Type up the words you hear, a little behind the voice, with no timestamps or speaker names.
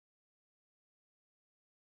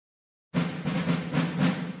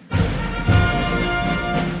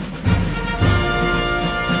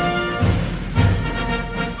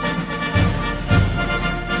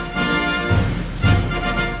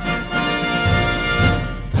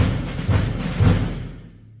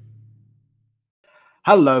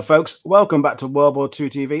Hello, folks. Welcome back to World War II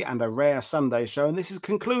TV and a rare Sunday show. And this is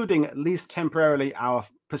concluding, at least temporarily, our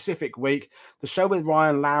Pacific week. The show with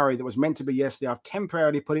Ryan Lowry that was meant to be yesterday, I've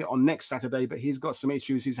temporarily put it on next Saturday, but he's got some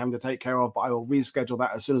issues he's having to take care of. But I will reschedule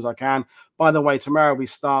that as soon as I can. By the way, tomorrow we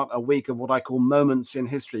start a week of what I call Moments in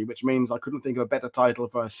History, which means I couldn't think of a better title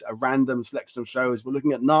for a random selection of shows. We're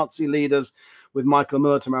looking at Nazi leaders with Michael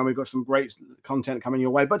Miller tomorrow. We've got some great content coming your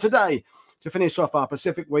way. But today, to finish off our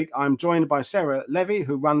Pacific week, I'm joined by Sarah Levy,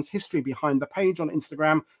 who runs History Behind the Page on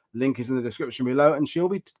Instagram. Link is in the description below, and she'll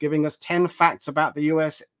be giving us 10 facts about the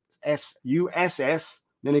USS,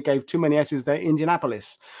 nearly gave too many S's there,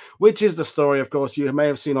 Indianapolis, which is the story, of course, you may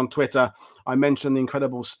have seen on Twitter. I mentioned the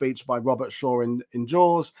incredible speech by Robert Shaw in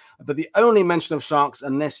Jaws, but the only mention of sharks,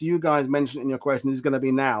 unless you guys mention it in your question, is going to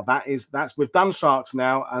be now. We've done sharks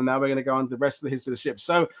now, and now we're going to go on to the rest of the history of the ship.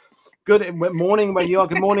 So, good morning where you are.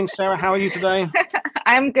 Good morning, Sarah. How are you today?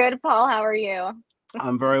 I'm good, Paul. How are you?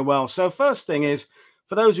 I'm very well. So first thing is,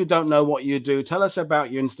 for those who don't know what you do, tell us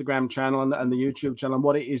about your Instagram channel and the YouTube channel and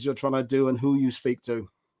what it is you're trying to do and who you speak to.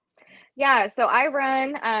 Yeah, so I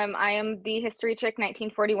am the History Chick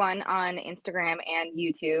 1941 on Instagram and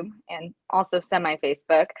YouTube and also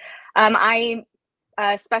semi-Facebook. I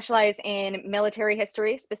specialize in military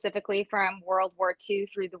history, specifically from World War II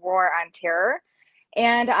through the War on Terror.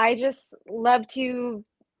 And I just love to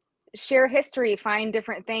share history, find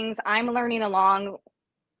different things. I'm learning along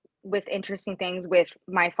with interesting things with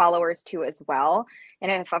my followers too as well.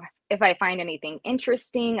 And if I find anything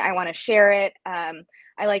interesting, I want to share it.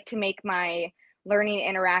 I like to make my learning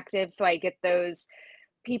interactive, so I get those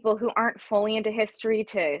people who aren't fully into history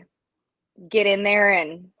to get in there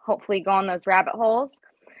and hopefully go on those rabbit holes.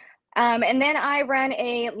 And then I run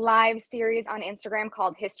a live series on Instagram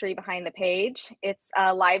called History Behind the Page. It's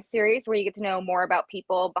a live series where you get to know more about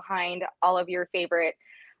people behind all of your favorite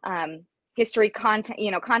history content,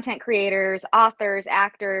 content creators, authors,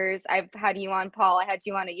 actors. I've had you on, Paul. I had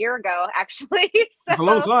you on a year ago, actually. So, it's a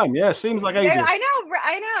long time. Yeah, seems like ages.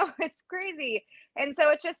 I know. It's crazy. And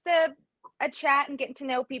so it's just a chat and getting to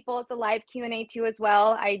know people. It's a live Q&A too as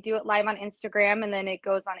well. I do it live on Instagram, and then it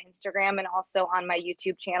goes on Instagram and also on my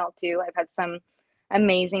YouTube channel too. I've had some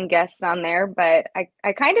amazing guests on there, but I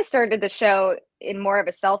kind of started the show in more of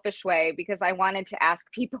a selfish way because I wanted to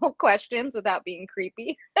ask people questions without being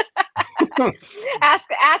creepy. I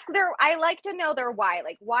like to know their why.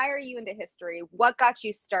 Like, why are you into history? What got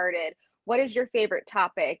you started? What is your favorite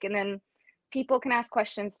topic? And then people can ask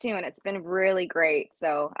questions too, and it's been really great.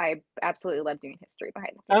 So I absolutely love doing History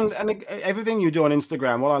Behind the Page. And everything you do on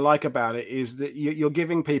Instagram, what I like about it is that you're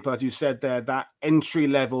giving people, as you said there, that entry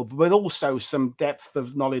level, but also some depth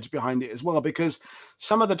of knowledge behind it as well. Because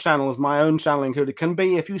some of the channels, my own channel included, can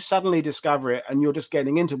be, if you suddenly discover it and you're just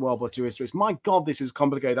getting into World War II history, it's, my God, this is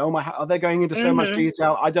complicated. Oh my, are they going into so much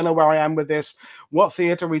detail? I don't know where I am with this. What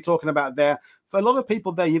theater are we talking about there? For a lot of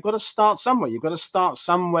people there, you've got to start somewhere. You've got to start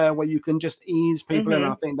somewhere where you can just ease people in.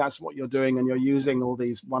 I think that's what you're doing, and you're using all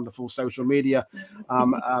these wonderful social media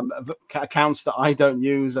accounts that I don't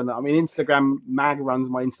use. And I mean, Instagram Mag runs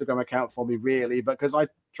my Instagram account for me, really, because I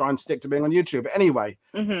try and stick to being on YouTube. But anyway,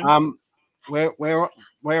 we're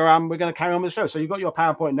going to carry on with the show. So you've got your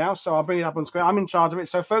PowerPoint now, so I'll bring it up on screen. I'm in charge of it.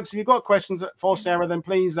 So folks, if you've got questions for Sarah, then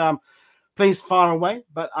please fire away.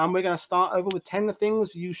 But we're going to start over with 10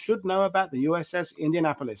 things you should know about the USS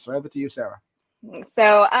Indianapolis. So over to you, Sarah.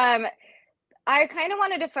 So I kind of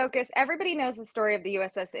wanted to focus. Everybody knows the story of the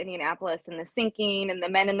USS Indianapolis and the sinking and the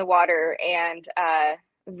men in the water and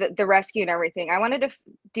the rescue and everything. I wanted to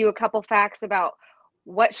do a couple facts about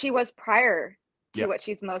what she was prior to what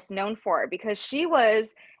she's most known for, because she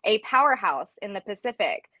was a powerhouse in the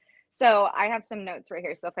Pacific. So I have some notes right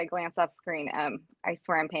here. So if I glance off screen, I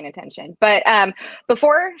swear I'm paying attention. But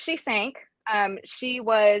before she sank, she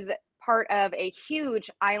was part of a huge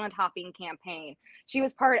island hopping campaign. She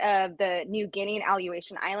was part of the New Guinea and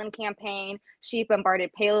Aleutian Island campaign. She bombarded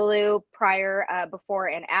Peleliu prior, before,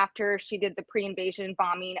 and after. She did the pre-invasion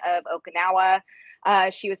bombing of Okinawa.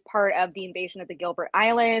 She was part of the invasion of the Gilbert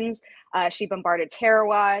Islands. She bombarded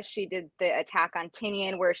Tarawa. She did the attack on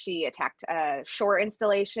Tinian, where she attacked shore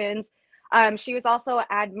installations. She was also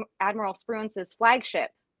Admiral Spruance's flagship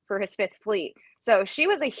for his Fifth Fleet. So she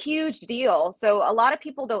was a huge deal. So a lot of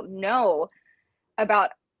people don't know about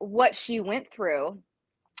what she went through,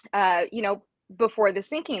 before the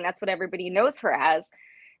sinking. That's what everybody knows her as.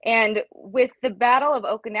 And with the Battle of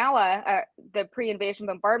Okinawa, the pre-invasion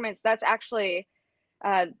bombardments, that's actually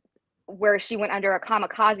where she went under a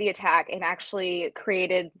kamikaze attack and actually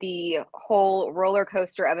created the whole roller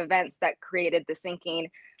coaster of events that created the sinking.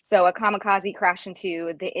 So a kamikaze crashed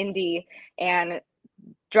into the Indy, and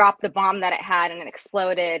dropped the bomb that it had, and it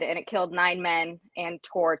exploded, and it killed 9 men and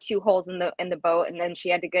tore 2 holes in the boat, and then she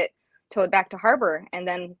had to get towed back to harbor, and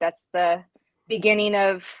then that's the beginning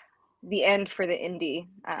of the end for the Indy.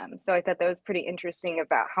 So I thought that was pretty interesting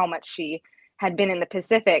about how much she had been in the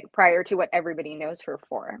Pacific prior to what everybody knows her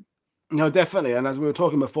for. No, definitely. And as we were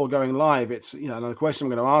talking before going live, it's, another question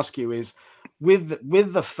I'm going to ask you is, with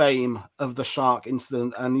the fame of the shark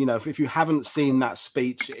incident, and if you haven't seen that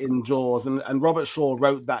speech in Jaws, and Robert Shaw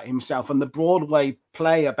wrote that himself, and the Broadway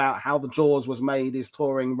play about how the Jaws was made is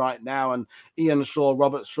touring right now, and Ian Shaw,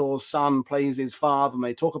 Robert Shaw's son, plays his father, and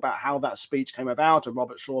they talk about how that speech came about, and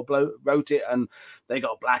Robert Shaw wrote it, and they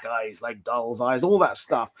got black eyes like doll's eyes, all that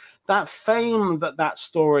stuff. That fame that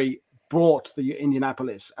story brought the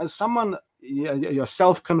Indianapolis, as someone, your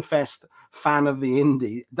self-confessed fan of the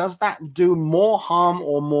Indy, does that do more harm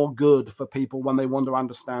or more good for people when they want to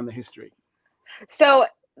understand the history? So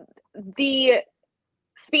the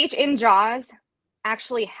speech in Jaws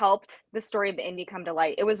actually helped the story of the Indy come to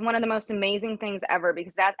light. It was one of the most amazing things ever,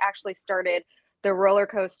 because that actually started the roller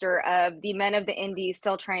coaster of the men of the Indy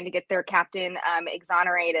still trying to get their captain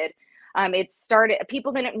exonerated. It started,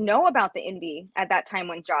 people didn't know about the Indy at that time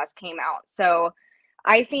when Jaws came out. So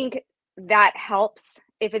I think that helps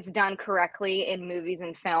if it's done correctly in movies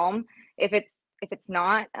and film. If it's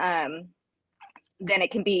not, then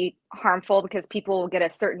it can be harmful, because people will get a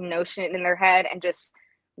certain notion in their head and just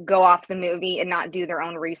go off the movie and not do their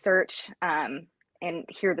own research and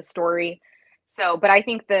hear the story. So, but I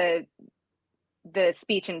think the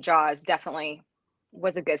speech in Jaws definitely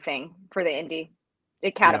was a good thing for the Indy.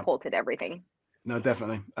 It catapulted everything. No,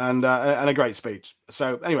 definitely, and a great speech.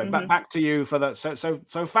 So anyway, back to you for that.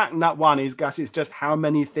 So fact nut one is, Gus, is just how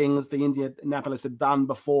many things the Indianapolis had done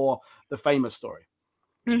before the famous story.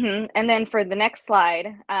 And then for the next slide,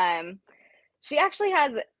 she actually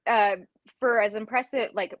has, for as impressive,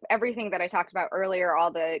 like everything that I talked about earlier,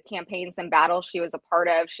 all the campaigns and battles she was a part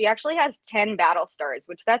of, she actually has 10 battle stars,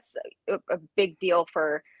 which that's a big deal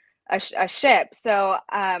for a ship. So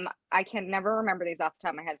I can never remember these off the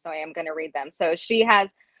top of my head, so I am going to read them. So she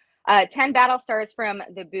has 10 battle stars from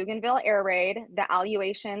the Bougainville Air Raid, the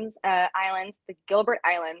Aleutians Islands, the Gilbert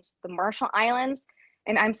Islands, the Marshall Islands,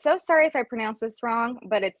 and I'm so sorry if I pronounce this wrong,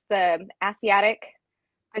 but it's the Asiatic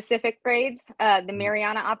Pacific raids, the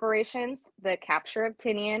Mariana operations, the capture of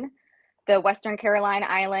Tinian, the Western Carolina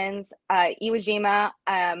Islands, Iwo Jima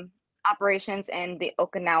operations, and the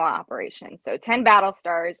Okinawa operation. So 10 battle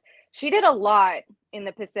stars. She did a lot in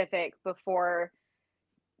the Pacific before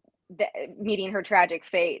meeting her tragic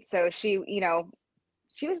fate. So she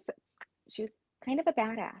was kind of a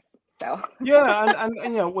badass. So yeah,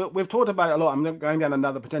 and we've talked about it a lot. I'm going down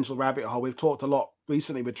another potential rabbit hole. We've talked a lot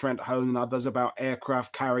recently with Trent Hone and others about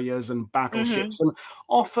aircraft carriers and battleships, and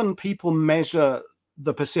often people measure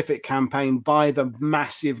the Pacific campaign by the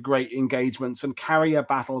massive, great engagements, and carrier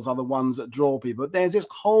battles are the ones that draw people. But there's this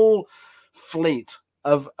whole fleet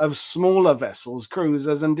of smaller vessels,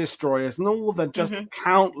 cruisers and destroyers, and all the just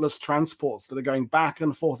countless transports that are going back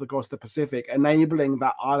and forth across the Pacific, enabling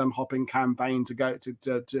that island hopping campaign to go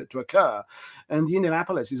to occur. And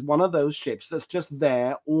Indianapolis is one of those ships that's just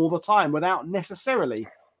there all the time without necessarily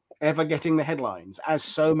ever getting the headlines, as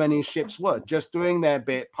so many ships were, just doing their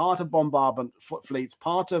bit, part of bombardment fleets,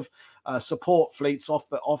 part of support fleets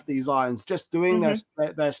off these islands, just doing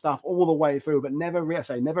their stuff all the way through, but never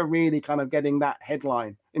really kind of getting that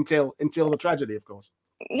headline until the tragedy, of course.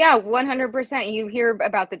 Yeah, 100%. You hear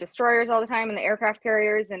about the destroyers all the time and the aircraft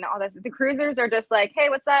carriers and all this. The cruisers are just like, hey,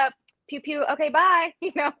 what's up? Pew pew. Okay, bye.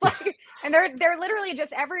 And they're literally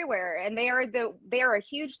just everywhere, and they are a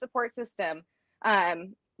huge support system.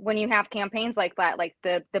 When you have campaigns like that, like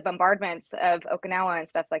the bombardments of Okinawa and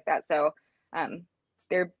stuff like that. So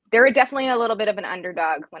they're definitely a little bit of an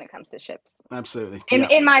underdog when it comes to ships. Absolutely.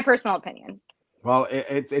 In my personal opinion. Well,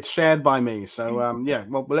 it's shared by me. So yeah,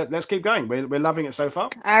 well, let's keep going. We're loving it so far.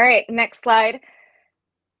 All right, next slide.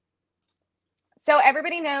 So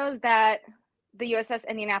everybody knows that the USS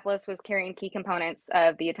Indianapolis was carrying key components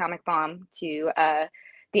of the atomic bomb to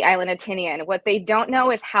the island of Tinian. What they don't know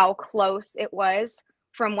is how close it was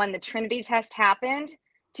from when the Trinity test happened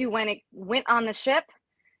to when it went on the ship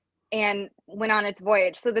and went on its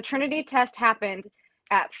voyage. So the Trinity test happened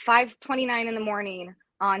at 5:29 in the morning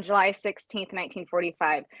on July 16th,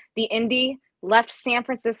 1945. The Indy left San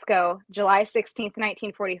Francisco July 16th,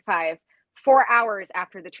 1945, 4 hours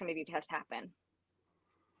after the Trinity test happened.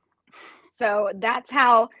 So that's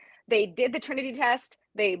how they did the Trinity test.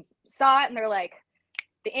 They saw it and they're like,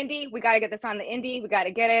 the Indy, we got to get this on the Indy. We got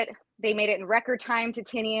to get it. They made it in record time to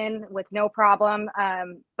Tinian with no problem.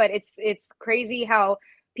 But it's crazy how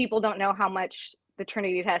people don't know how much the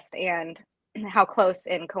Trinity test and how close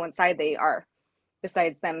and coincide they are,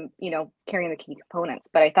 besides them, carrying the key components.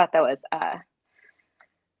 But I thought that was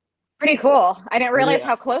pretty cool. I didn't realize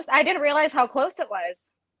how close it was.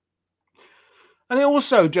 And it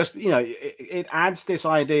also just, it adds this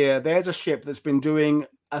idea. There's a ship that's been doing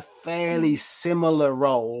a fairly similar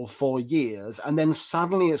role for years, and then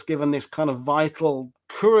suddenly it's given this kind of vital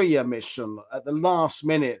courier mission at the last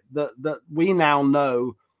minute that we now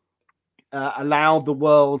know allowed the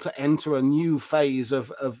world to enter a new phase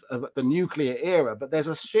of the nuclear era. But there's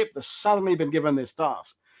a ship that's suddenly been given this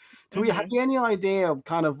task. Do we have any idea of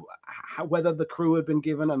kind of whether the crew had been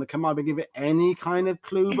given and the command been given any kind of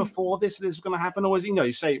clue before this was going to happen? Or was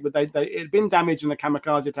you say it had been damaged in the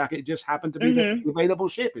kamikaze attack, it just happened to be the available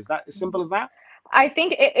ship? Is that as simple as that? I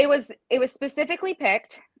think it was specifically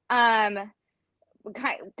picked, kind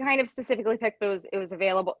of specifically picked, but it was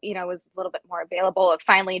available, it was a little bit more available. It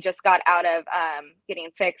finally just got out of getting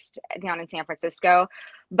fixed down in San Francisco.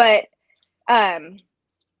 But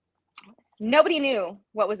nobody knew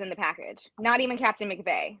what was in the package, not even Captain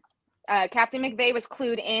McVeigh. Captain McVeigh was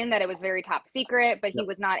clued in that it was very top secret, but he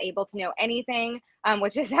was not able to know anything,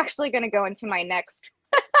 which is actually going to go into my next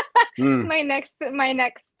my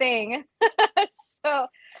next thing. So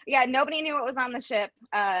yeah, nobody knew what was on the ship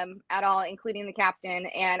at all, including the captain.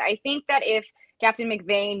 And I think that if Captain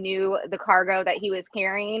McVeigh knew the cargo that he was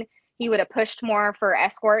carrying, he would have pushed more for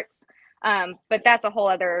escorts. But that's a whole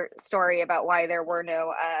other story about why there were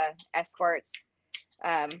no escorts.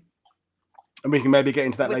 And we can maybe get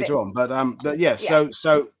into that later on. But yeah, so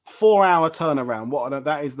 4-hour turnaround.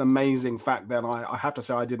 That is the amazing fact that I have to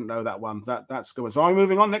say I didn't know that one. That's good. So are we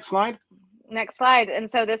moving on? Next slide. Next slide.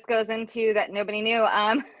 And so this goes into that nobody knew.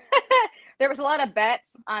 There was a lot of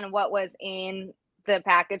bets on what was in the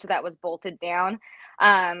package that was bolted down.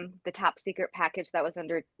 The top secret package that was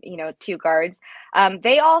under, 2 guards.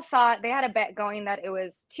 They all thought, they had a bet going that it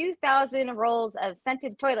was 2,000 rolls of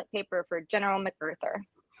scented toilet paper for General MacArthur.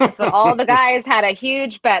 That's what all the guys had, a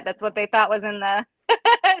huge bet. That's what they thought was in the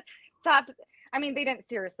top. I mean, they didn't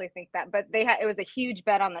seriously think that, but it was a huge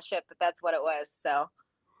bet on the ship that that's what it was. So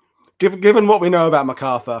given what we know about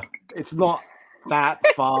MacArthur, it's not that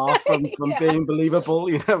far from being believable,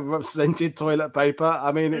 scented toilet paper.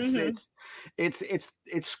 I mean, it's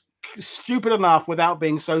stupid enough without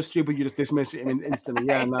being so stupid you just dismiss it instantly.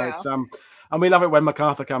 Yeah, no, it's and we love it when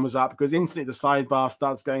MacArthur comes up, because instantly the sidebar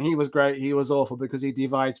starts going, he was great, he was awful, because he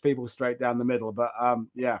divides people straight down the middle. But I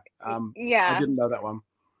didn't know that one.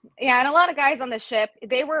 Yeah, and a lot of guys on the ship,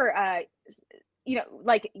 they were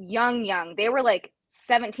like young. They were like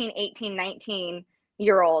 17, 18,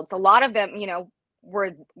 19-year-olds. A lot of them,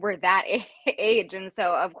 were that age, and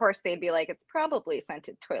so of course they'd be like, it's probably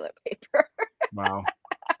scented toilet paper. Wow.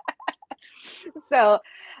 So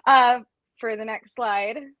for the next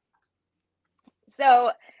slide.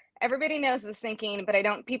 So everybody knows the sinking, but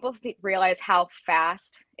people realize how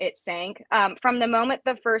fast it sank. From the moment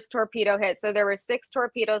the first torpedo hit, so there were 6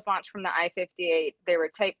 torpedoes launched from the I-58. They were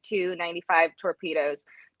Type 2 95 torpedoes.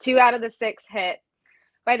 2 out of the 6 hit.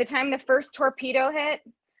 By the time the first torpedo hit,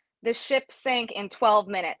 the ship sank in 12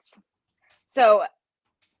 minutes. So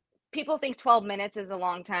people think 12 minutes is a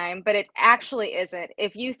long time, but it actually isn't.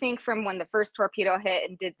 If you think from when the first torpedo hit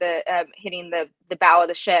and did the hitting the bow of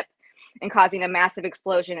the ship and causing a massive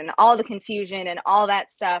explosion and all the confusion and all that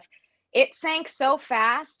stuff, it sank so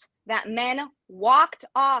fast that men walked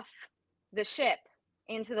off the ship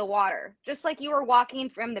into the water. Just like you were walking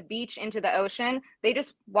from the beach into the ocean, they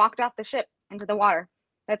just walked off the ship into the water.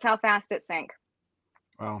 That's how fast it sank.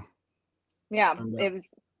 Wow. Yeah, it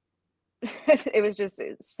was it was just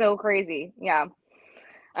so crazy. Yeah.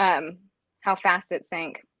 How fast it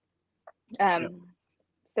sank.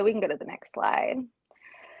 So we can go to the next slide.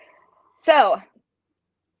 So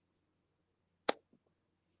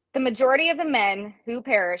the majority of the men who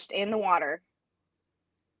perished in the water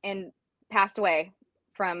and passed away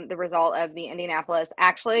from the result of the Indianapolis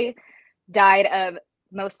actually died of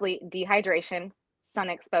mostly dehydration, sun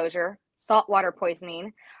exposure, saltwater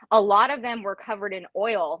poisoning. A lot of them were covered in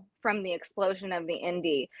oil from the explosion of the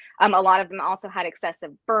Indy. A lot of them also had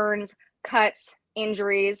excessive burns, cuts,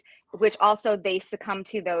 injuries, which also they succumbed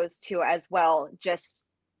to those too as well, just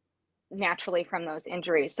naturally from those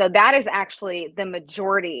injuries. So that is actually the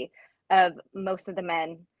majority of most of the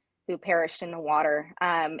men who perished in the water.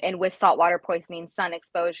 And with saltwater poisoning, sun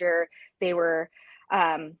exposure, they were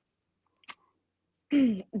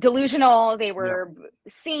delusional, they were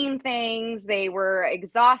seeing things, they were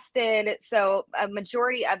exhausted. So a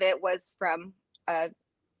majority of it was from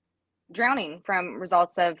drowning from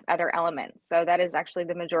results of other elements. So that is actually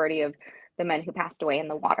the majority of the men who passed away in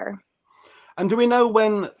the water. And do we know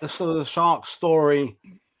when the sort of the shark story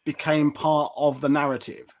became part of the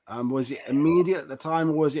narrative? Was it immediate at the time,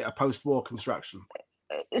 or was it a post-war construction?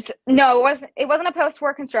 No, it wasn't a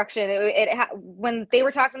post-war construction. When they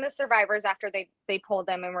were talking to the survivors after they pulled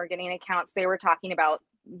them and were getting accounts, they were talking about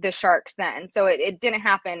the sharks then. So it didn't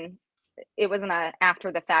happen. It wasn't a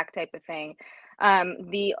after the fact type of thing.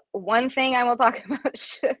 The one thing I will talk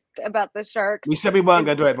about the sharks. We said we weren't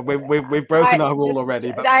going to do it, but we've broken our rule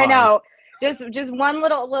already. But I know. Just one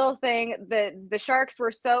little thing. The sharks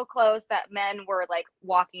were so close that men were like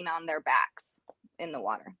walking on their backs in the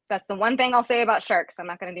water. That's the one thing I'll say about sharks. I'm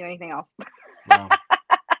not going to do anything else. Wow.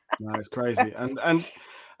 No, it's crazy.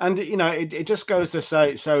 And you know, it just goes to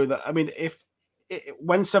show that, I mean,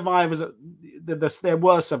 when survivors, there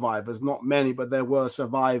were survivors, not many, but there were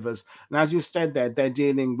survivors. And as you said, they're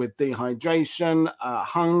dealing with dehydration,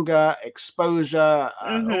 hunger, exposure,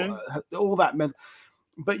 all that.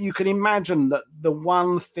 But you can imagine that the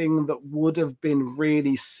one thing that would have been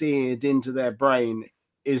really seared into their brain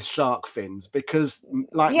is shark fins, because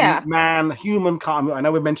like humankind, I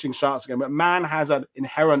know we're mentioning sharks again, but man has an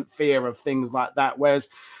inherent fear of things like that, whereas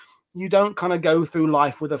you don't kind of go through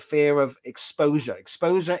life with a fear of exposure.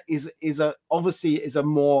 Exposure is obviously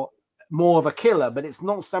more of a killer, but it's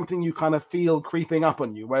not something you kind of feel creeping up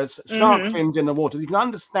on you. Whereas shark fins in the water, you can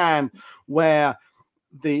understand where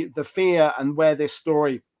the fear and where this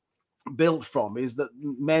story built from is that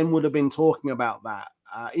men would have been talking about that.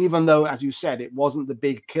 Even though, as you said, it wasn't the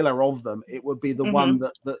big killer of them, it would be the one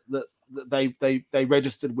that they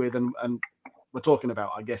registered with and were talking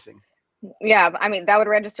about, I'm guessing. Yeah, I mean, that would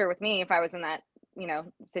register with me if I was in that,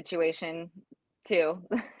 situation too.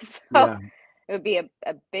 So it would be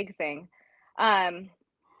a big thing.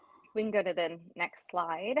 We can go to the next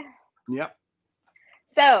slide. Yep.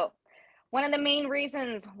 So one of the main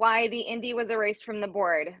reasons why the Indy was erased from the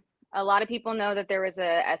board, a lot of people know that there was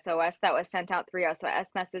a SOS that was sent out, 3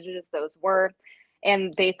 SOS messages, those were,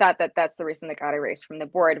 and they thought that that's the reason that got erased from the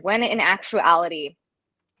board, when in actuality,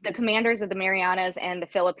 the commanders of the Marianas and the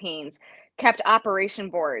Philippines kept operation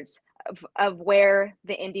boards of where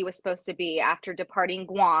the Indy was supposed to be after departing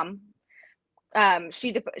Guam.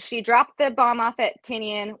 She dropped the bomb off at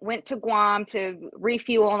Tinian, went to Guam to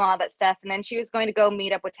refuel and all that stuff, and then she was going to go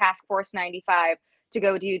meet up with Task Force 95 to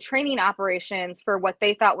go do training operations for what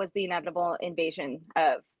they thought was the inevitable invasion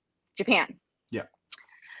of Japan. Yeah.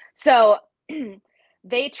 So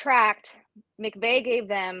they tracked, McVeigh gave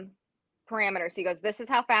them parameters. He goes, this is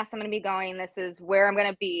how fast I'm going to be going. This is where I'm going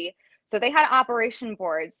to be. So they had operation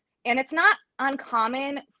boards, and it's not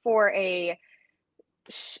uncommon for a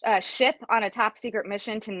ship on a top secret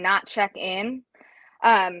mission to not check in.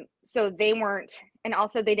 So they weren't, and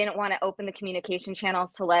also they didn't want to open the communication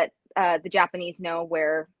channels to let the Japanese know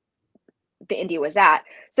where the Indy was at.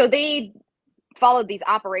 So they followed these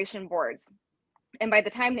operation boards. And by the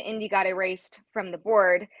time the Indy got erased from the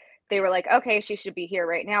board, they were like, okay, she should be here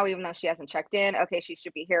right now, even though she hasn't checked in. Okay, she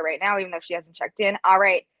should be here right now, even though she hasn't checked in. All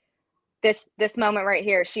right, this moment right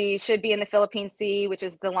here, she should be in the Philippine Sea, which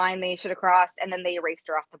is the line they should have crossed, and then they erased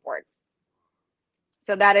her off the board.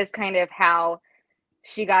 So that is kind of how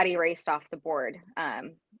she got erased off the board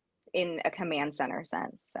in a command center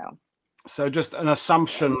sense. So just an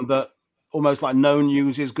assumption that almost like no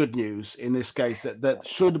news is good news in this case, that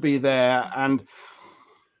should be there. And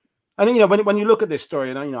when you look at this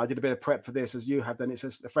story, and I did a bit of prep for this as you have done. It's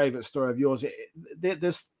a favorite story of yours.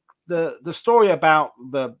 The story about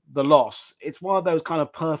the loss. It's one of those kind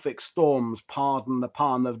of perfect storms, pardon the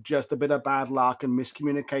pun, of just a bit of bad luck and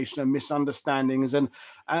miscommunication and misunderstandings, and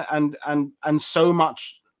so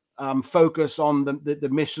much focus on the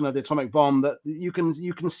mission of the atomic bomb that you can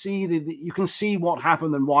see what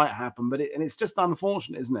happened and why it happened. But it's just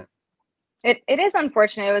unfortunate, isn't it? It is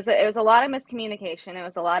unfortunate. It was a lot of miscommunication. It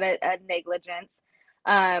was a lot of negligence.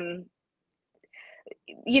 The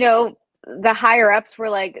higher ups were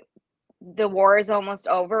like, the war is almost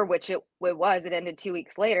over, which it was. It ended 2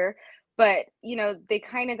 weeks later. But, they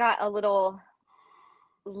kind of got a little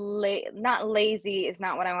not lazy is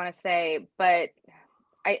not what I want to say, but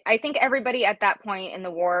I think everybody at that point in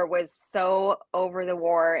the war was so over the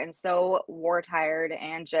war and so war tired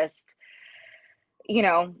and just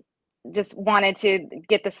wanted to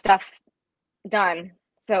get the stuff done.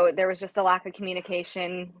 So there was just a lack of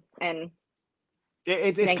communication, and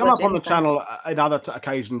It's come up on the channel in other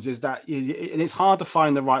occasions, is that and it's hard to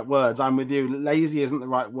find the right words. I'm with you. Lazy isn't the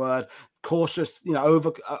right word. Cautious,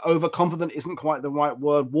 overconfident isn't quite the right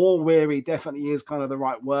word. War weary definitely is kind of the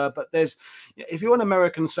right word. But if you're an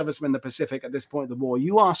American serviceman in the Pacific at this point of the war,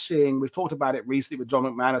 you are seeing, we've talked about it recently with John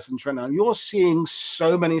McManus and Trent, and you're seeing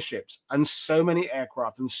so many ships and so many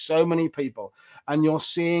aircraft and so many people, and you're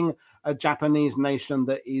seeing a Japanese nation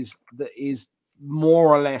that is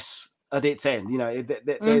more or less at its end.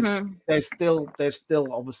 There's still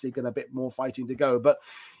obviously going a bit more fighting to go, but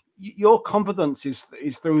your confidence is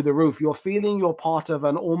through the roof. You're feeling you're part of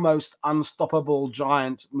an almost unstoppable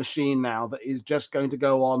giant machine now that is just going to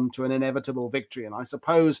go on to an inevitable victory. And I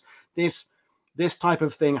suppose this type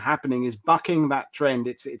of thing happening is bucking that trend.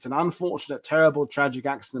 It's an unfortunate, terrible, tragic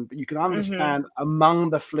accident, but you can understand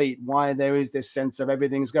among the fleet why there is this sense of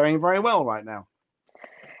everything's going very well right now.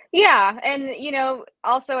 Yeah. And,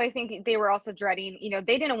 also I think they were also dreading,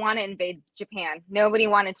 they didn't want to invade Japan. Nobody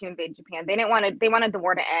wanted to invade Japan. They wanted the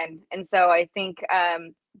war to end. And so I think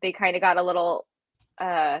they kind of got a little,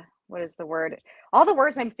 what is the word? All the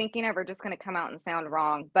words I'm thinking of are just going to come out and sound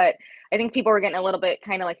wrong. But I think people were getting a little bit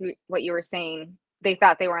kind of like what you were saying. They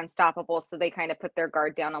thought they were unstoppable. So they kind of put their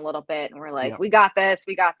guard down a little bit and were like, we got this.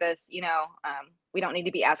 We don't need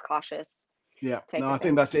to be as cautious. Yeah, no, I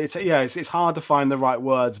think that's it. It's hard to find the right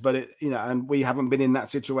words, but and we haven't been in that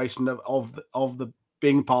situation of the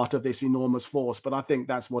being part of this enormous force, but I think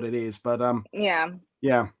that's what it is. But yeah.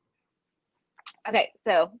 Okay,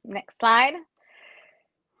 so next slide.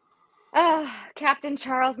 Captain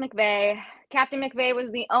Charles McVay. Captain McVay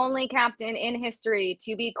was the only captain in history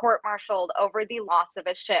to be court-martialed over the loss of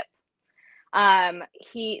a ship.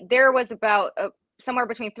 There was about somewhere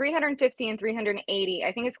between 350 and 380,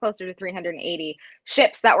 I think it's closer to 380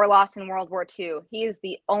 ships that were lost in World War II. He is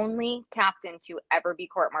the only captain to ever be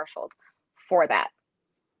court-martialed for that,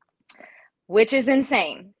 which is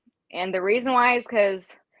insane. And the reason why is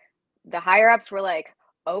because the higher-ups were like,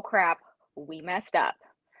 oh crap, we messed up.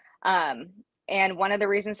 And one of the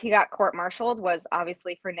reasons he got court-martialed was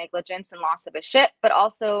obviously for negligence and loss of a ship, but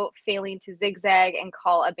also failing to zigzag and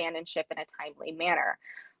call abandoned ship in a timely manner,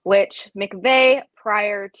 which McVay,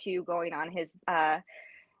 prior to going on his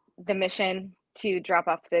the mission to drop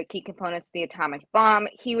off the key components of the atomic bomb,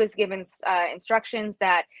 he was given instructions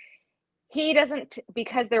that he doesn't,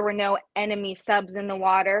 because there were no enemy subs in the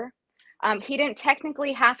water, he didn't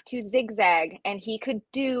technically have to zigzag, and he could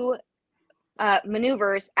do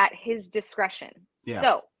maneuvers at his discretion. Yeah.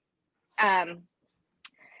 So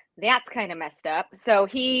that's kind of messed up. So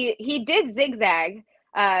he did zigzag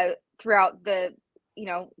throughout the,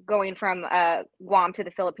 going from Guam to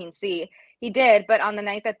the Philippine Sea. He did, but on the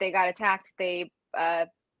night that they got attacked, they lightened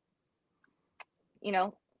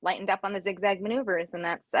up on the zigzag maneuvers, and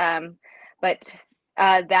that's but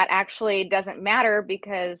that actually doesn't matter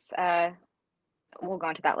because we'll go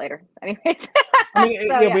into that later. Anyways. I mean,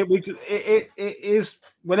 it is,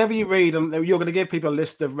 whenever you read, you're going to give people a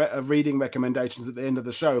list of reading recommendations at the end of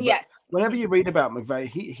the show. But yes. Whenever you read about McVay,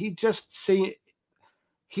 he's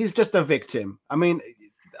just a victim. I mean,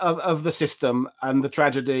 of the system and the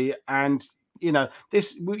tragedy. And, you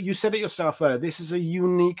said it yourself earlier, this is a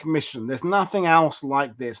unique mission. There's nothing else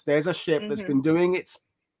like this. There's a ship that's been doing its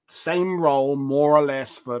same role more or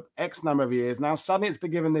less for X number of years. Now suddenly it's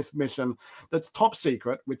been given this mission that's top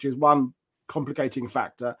secret, which is one complicating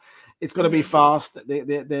factor. It's got to be fast.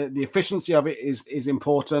 The efficiency of it is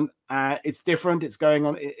important. It's different. It's going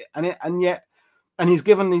on, and he's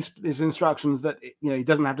given these instructions that he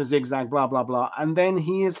doesn't have to zigzag, blah blah blah, and then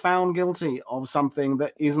he is found guilty of something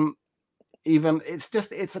that isn't even.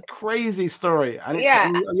 It's a crazy story, and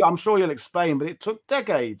I'm sure you'll explain, but it took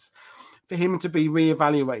decades for him to be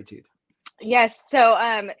reevaluated. Yes. So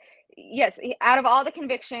yes, out of all the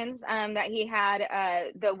convictions that he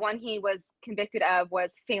had, the one he was convicted of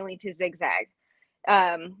was failing to zigzag,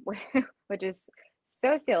 which is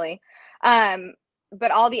so silly.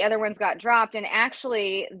 But all the other ones got dropped. And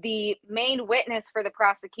actually, the main witness for the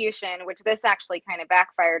prosecution, which this actually kind of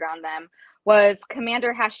backfired on them, was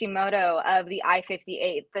Commander Hashimoto of the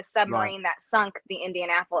I-58, the submarine that sunk the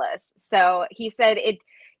Indianapolis. So he said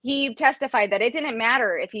he testified that it didn't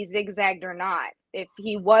matter if he zigzagged or not. If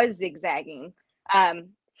he was zigzagging,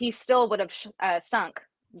 he still would have sunk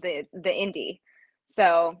the Indy.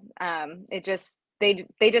 So they just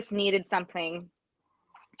needed something.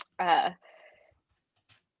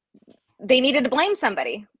 They needed to blame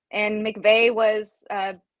somebody, and McVay was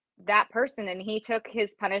that person, and he took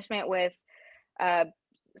his punishment with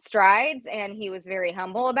strides, and he was very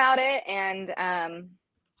humble about it, and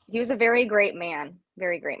he was a very great man.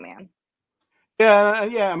 Very great man.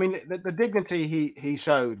 Yeah. I mean, the dignity he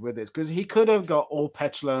showed with this, because he could have got all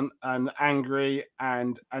petulant and angry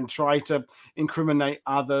and try to incriminate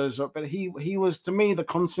others, but he was, to me, the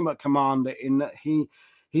consummate commander in that he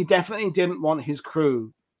definitely didn't want his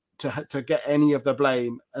crew to get any of the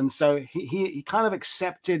blame, and so he kind of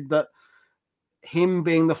accepted that him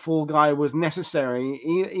being the fall guy was necessary,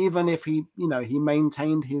 even if he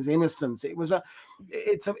maintained his innocence. It's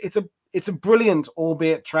a brilliant,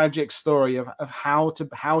 albeit tragic, story of how to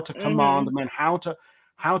command men, how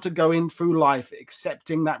to go in through life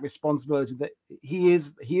accepting that responsibility, that he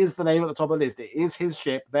is the name at the top of the list. It is his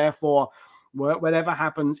ship, therefore whatever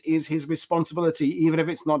happens is his responsibility, even if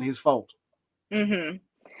it's not his fault. I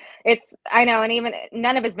know, and even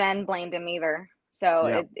none of his men blamed him either. So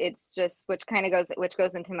yeah. it's just which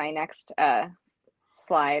goes into my next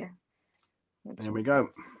slide. There we go.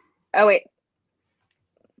 Oh wait,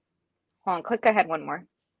 hold on, click ahead one more.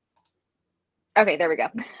 Okay, there we go.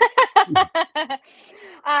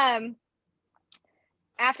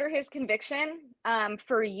 After his conviction,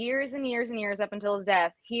 for years and years and years up until his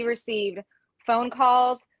death, he received phone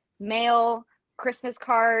calls, mail, Christmas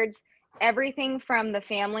cards, everything from the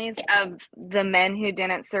families of the men who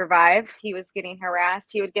didn't survive. He was getting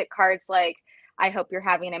harassed. He would get cards like, "I hope you're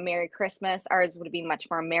having a Merry Christmas. Ours would be much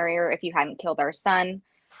more merrier if you hadn't killed our son."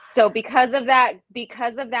 So because of that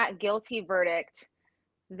guilty verdict,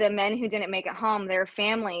 the men who didn't make it home, their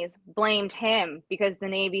families blamed him because the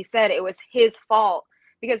Navy said it was his fault.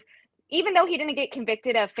 Because even though he didn't get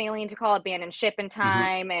convicted of failing to call abandoned ship in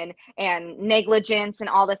time and negligence and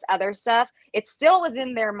all this other stuff, it still was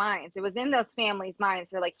in their minds. It was in those families' minds.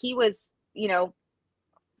 They're like, he was,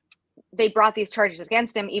 they brought these charges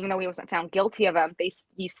against him, even though he wasn't found guilty of them.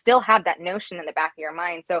 You still have that notion in the back of your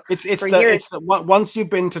mind. So once you've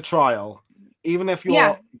been to trial, even if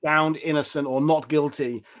you're found innocent or not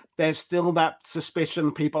guilty, there's still that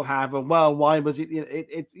suspicion people have of, well, why was it?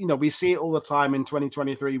 We see it all the time in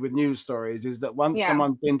 2023 with news stories, is that once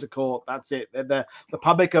someone's been to court, that's it. The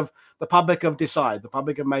public have decided. The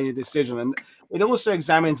public have made a decision, and it also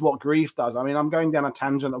examines what grief does. I mean, I'm going down a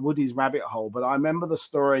tangent of Woody's rabbit hole, but I remember the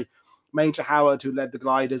story. Major Howard, who led the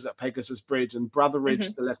gliders at Pegasus Bridge, and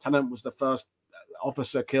Brotheridge, the lieutenant, was the first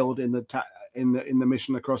officer killed in the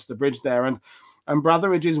mission across the bridge there, and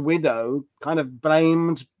Brotheridge's widow kind of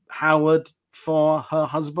blamed Howard for her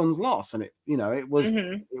husband's loss, and it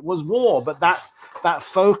was war, but that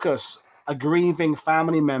focus a grieving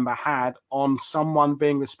family member had on someone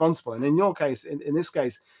being responsible, and in your case, in this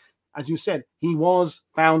case, as you said, he was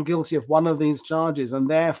found guilty of one of these charges, and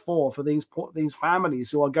therefore for these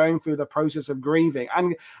families who are going through the process of grieving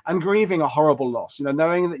and grieving a horrible loss,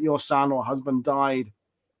 knowing that your son or husband died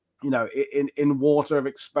in water of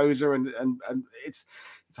exposure, and it's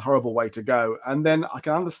a horrible way to go. And then I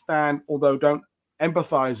can understand, although don't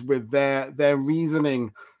empathize with their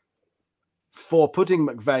reasoning for putting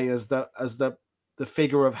McVeigh as the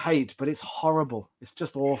figure of hate, but it's horrible. It's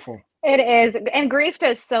just awful. It is, and grief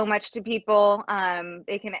does so much to people.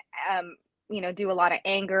 It can do a lot of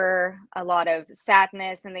anger, a lot of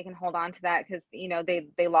sadness, and they can hold on to that because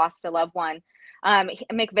they lost a loved one.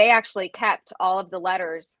 McVeigh actually kept all of the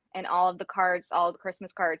letters and all of the cards, all of the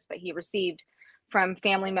Christmas cards that he received from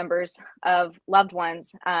family members of loved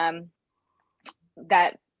ones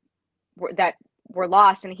that were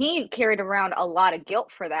lost, and he carried around a lot of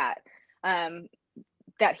guilt for that.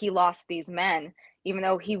 That he lost these men, even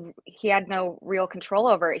though he had no real control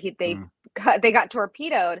over it. They got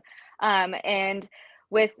torpedoed, and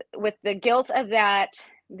with the guilt of that,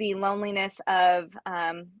 the loneliness of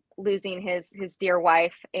losing his dear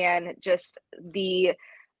wife, and just the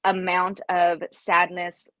amount of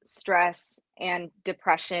sadness, stress, and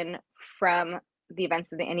depression from the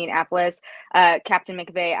events of the Indianapolis, Captain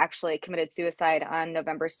McVeigh actually committed suicide on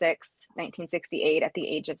November 6th, 1968 at the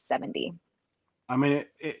age of 70. I mean,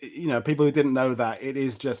 people who didn't know that, it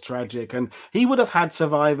is just tragic. And he would have had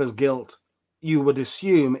survivor's guilt, you would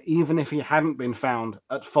assume, even if he hadn't been found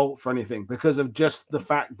at fault for anything, because of just the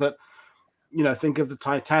fact that, think of the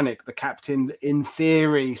Titanic, the captain, in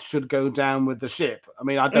theory, should go down with the ship. I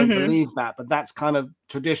mean, I don't believe that, but that's kind of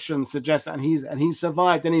tradition suggests that, and he's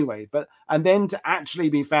survived anyway. And then to actually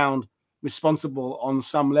be found responsible on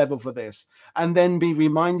some level for this, and then be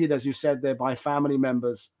reminded, as you said there, by family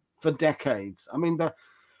members for decades. I mean,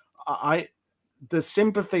 the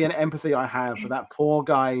sympathy and empathy I have for that poor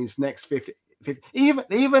guy's next 50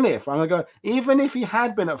 even if he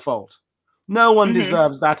had been at fault, no one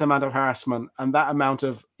deserves that amount of harassment and that amount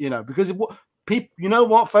of, because you know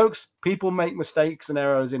what, folks? People make mistakes and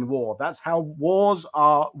errors in war. That's how wars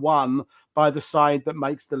are won, by the side that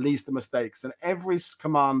makes the least mistakes. And every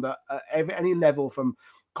commander at any level, from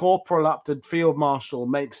corporal up to field marshal,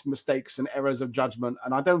 makes mistakes and errors of judgment.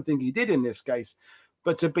 And I don't think he did in this case.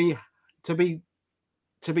 But to be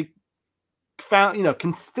found, you know,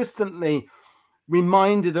 consistently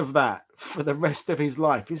reminded of that for the rest of his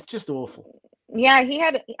life is just awful. Yeah, he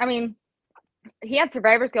had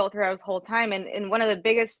survivor's guilt throughout his whole time, and one of the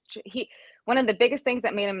biggest things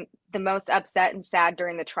that made him the most upset and sad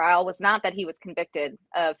during the trial was not that he was convicted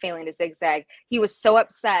of failing to zigzag. He was so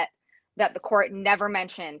upset that the court never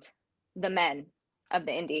mentioned the men of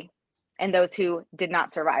the Indy and those who did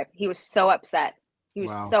not survive. He was so upset. He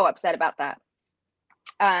was so upset about that.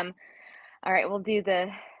 All right, we'll do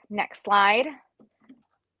the next slide.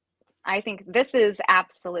 I think this is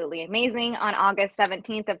absolutely amazing. On August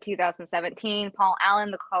 17th of 2017, Paul Allen,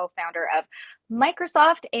 the co-founder of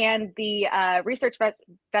Microsoft and the research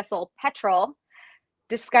vessel Petrel,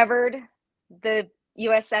 discovered the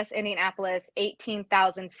USS Indianapolis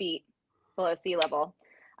 18,000 feet below sea level.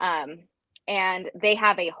 And they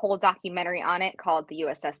have a whole documentary on it called the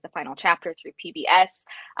USS The Final Chapter through PBS,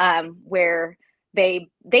 where they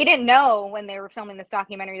didn't know when they were filming this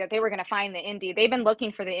documentary that they were going to find the Indy. They've been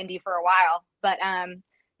looking for the Indy for a while, but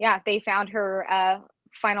yeah, they found her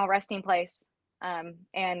final resting place.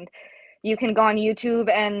 And you can go on YouTube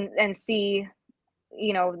and see,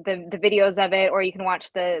 you know, the videos of it, or you can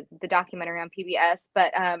watch the documentary on PBS.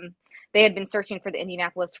 But they had been searching for the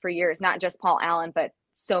Indianapolis for years, not just Paul Allen, but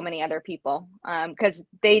so many other people, because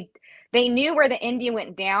they knew where the Indy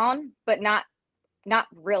went down, but not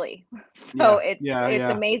really. So it's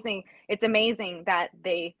amazing. It's amazing that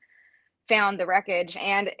they found the wreckage,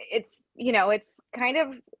 and it's, you know, it's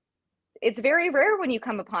very rare when you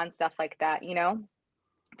come upon stuff like that, you know.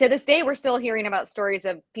 To this day, we're still hearing about stories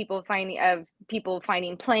of people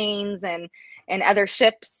finding planes and other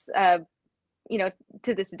ships, you know,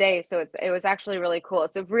 to this day. So it was actually really cool.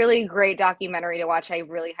 It's a really great documentary to watch. I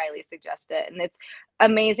really highly suggest it. And it's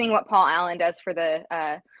amazing what Paul Allen does for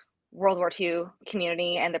the World War II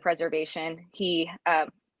community and the preservation. He,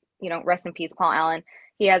 you know, rest in peace, Paul Allen.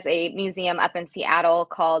 He has a museum up in Seattle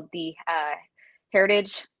called the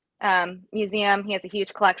Heritage Museum. He has a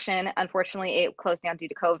huge collection. Unfortunately, it closed down due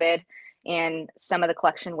to COVID, and some of the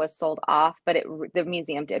collection was sold off, but the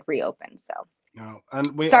museum did reopen. So. No, and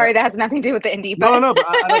sorry, that has nothing to do with the Indy. But... No,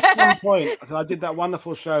 but at some point, I did that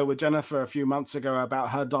wonderful show with Jennifer a few months ago about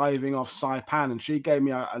her diving off Saipan, and she gave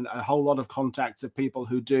me a whole lot of contacts of people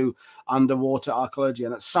who do underwater archaeology.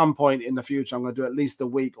 And at some point in the future, I'm going to do at least a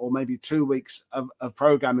week or maybe 2 weeks of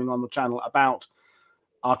programming on the channel about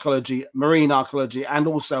archaeology, marine archaeology, and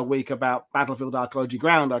also a week about battlefield archaeology,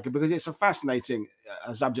 ground archaeology, because it's a fascinating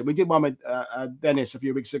subject. We did one with Dennis a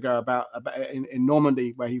few weeks ago about in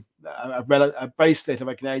Normandy, where a bracelet of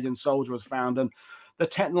a Canadian soldier was found, and the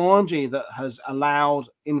technology that has allowed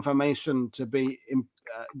information to be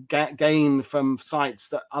gained from sites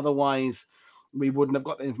that otherwise we wouldn't have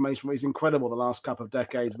got the information from is incredible. The last couple of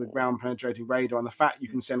decades with ground penetrating radar, and the fact you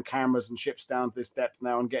can send cameras and ships down to this depth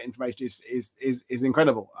now and get information is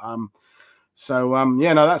incredible.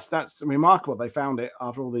 Yeah, no, that's remarkable. They found it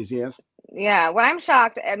after all these years. Yeah, what I'm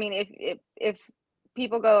shocked, I mean, if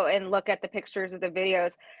people go and look at the pictures of the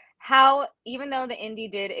videos, how, even though the Indy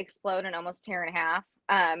did explode and almost tear in half,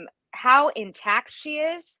 how intact she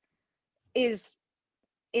is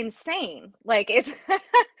insane. Like, it's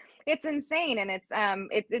it's insane, and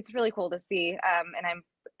it's really cool to see. And I'm,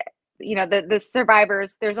 you know, the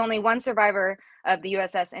survivors, there's only one survivor of the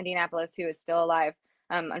USS Indianapolis who is still alive.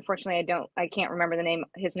 Unfortunately, I can't remember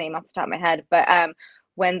his name off the top of my head, but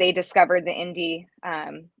when they discovered the Indy,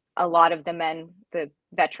 a lot of the men, the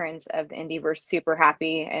veterans of the Indy, were super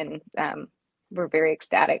happy and were very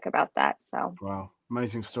ecstatic about that. So wow,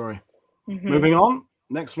 amazing story. Moving on,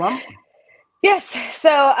 next one. Yes,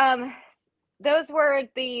 so those were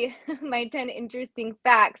my 10 interesting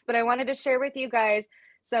facts, but I wanted to share with you guys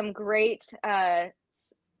some great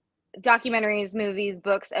documentaries, movies,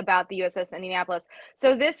 books about the USS Indianapolis.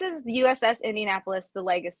 So this is the USS Indianapolis, The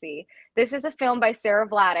Legacy. This is a film by Sarah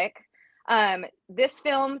Vladeck. This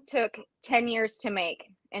film took 10 years to make,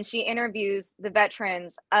 and she interviews the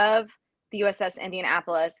veterans of the USS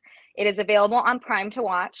Indianapolis. It is available on Prime to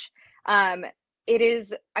watch. I'm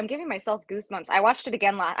giving myself goosebumps. I watched it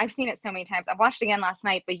again I've seen it so many times. I watched it again last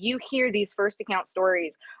night, but you hear these first account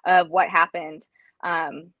stories of what happened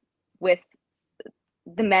with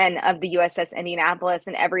the men of the USS Indianapolis,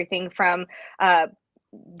 and everything from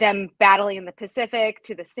them battling in the Pacific,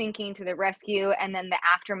 to the sinking, to the rescue, and then the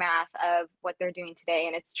aftermath of what they're doing today.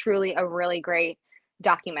 And it's truly a really great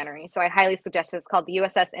documentary. So I highly suggest it. It's called the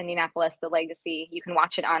USS Indianapolis, The Legacy. You can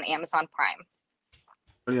watch it on Amazon Prime.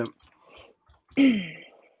 Brilliant.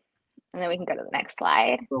 And then we can go to the next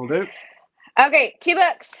slide. Will do. Okay, 2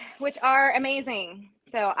 books, which are amazing.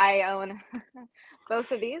 So I own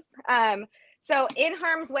both of these. So In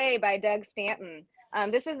Harm's Way by Doug Stanton.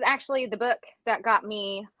 This is actually the book that got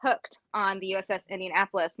me hooked on the USS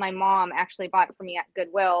Indianapolis. My mom actually bought it for me at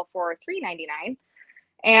Goodwill for $3.99,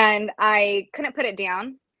 and I couldn't put it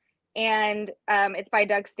down. And it's by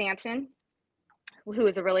Doug Stanton, who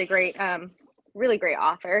is a really great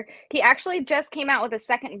author. He actually just came out with a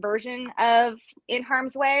second version of In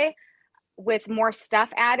Harm's Way with more stuff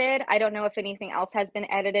added. I don't know if anything else has been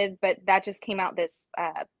edited, but that just came out this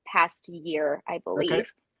past year, I believe. Okay.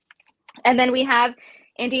 And then we have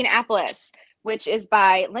Indianapolis, which is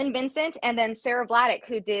by Lynn Vincent, and then Sarah Vladeck,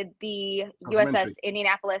 who did the USS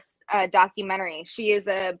Indianapolis documentary. She is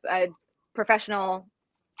a professional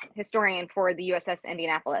historian for the USS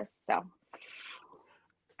Indianapolis. So,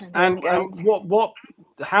 and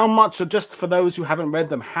how much, just for those who haven't read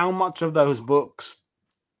them, how much of those books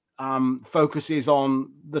focuses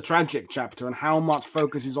on the tragic chapter, and how much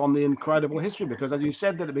focuses on the incredible history? Because as you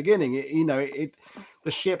said at the beginning, the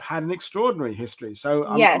ship had an extraordinary history. So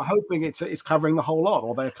I'm hoping it's covering the whole lot,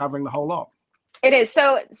 or they're covering the whole lot. It is.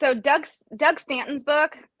 So Doug Stanton's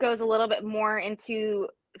book goes a little bit more into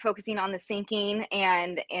focusing on the sinking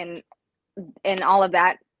and all of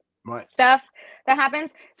that stuff that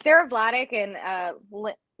happens. Sarah Vladeck and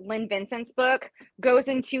Lynn Vincent's book goes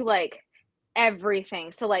into like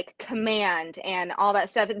everything, so like command and all that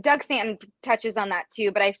stuff. Doug Stanton touches on that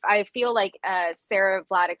too, but I feel like Sarah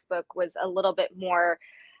Vladeck's book was a little bit more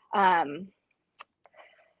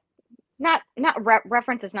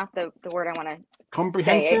reference is not the word I want to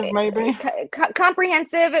comprehensive say. Maybe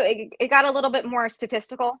comprehensive. It got a little bit more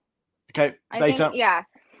statistical. Okay, data. I think, yeah.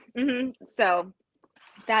 So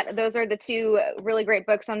those are the 2 really great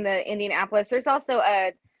books on the Indianapolis. There's also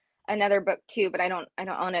another book too, but I don't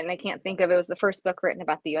own it, and I can't think of it. It was the first book written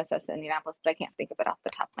about the USS Indianapolis, but I can't think of it off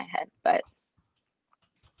the top of my head. But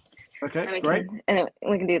okay, great. And then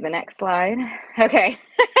we can do the next slide. Okay.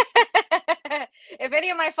 If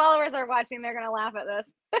any of my followers are watching, they're gonna laugh at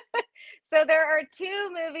this. So there are 2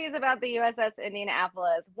 movies about the USS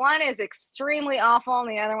Indianapolis. One is extremely awful, and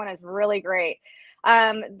the other one is really great.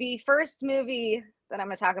 The first movie that I'm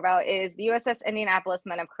going to talk about is the USS Indianapolis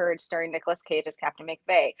Men of Courage, starring Nicolas Cage as Captain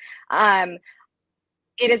McVeigh.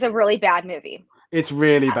 It is a really bad movie. It's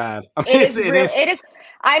really bad. It is.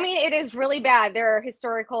 I mean, it is really bad. There are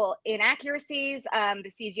historical inaccuracies. The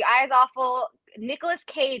CGI is awful. Nicolas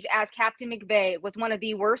Cage as Captain McVeigh was one of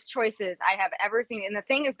the worst choices I have ever seen. And the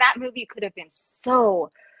thing is, that movie could have been so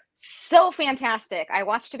fantastic. I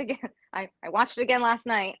watched it again. I watched it again last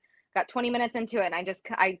night. Got 20 minutes into it, and I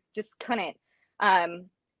just couldn't.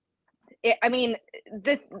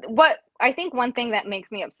 What I think one thing that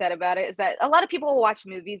makes me upset about it is that a lot of people will watch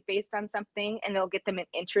movies based on something and they'll get them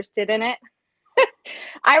interested in it.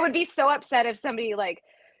 I would be so upset if somebody like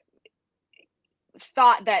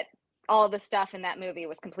thought that all the stuff in that movie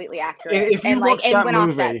was completely accurate. If you watch that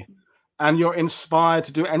movie and you're inspired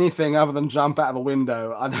to do anything other than jump out of a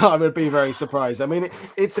window, I would be very surprised. I mean,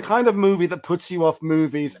 it's a kind of movie that puts you off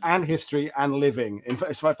movies and history and living.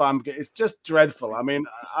 It's just dreadful. I mean,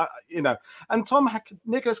 and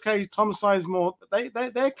Nicolas Cage, Tom Sizemore,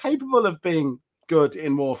 they're capable of being good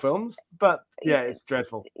in war films, but yeah, it's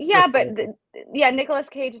dreadful. Yeah, but Nicolas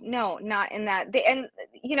Cage, no, not in that.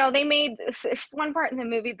 They made one part in the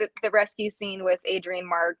movie, the rescue scene with Adrian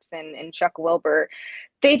Marks and Chuck Wilbur.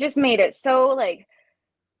 They just made it so like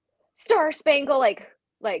Star Spangled,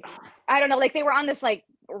 like I don't know, like they were on this like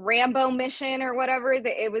Rambo mission or whatever.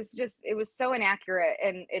 It was so inaccurate,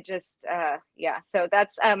 and it just so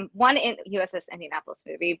that's one in USS Indianapolis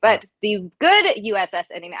movie. But the good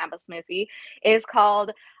USS Indianapolis movie is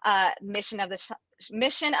called Mission of the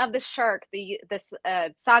Shark, the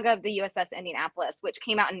saga of the USS Indianapolis, which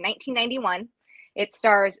came out in 1991. It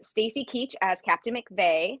stars Stacy Keach as Captain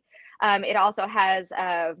McVeigh. It also has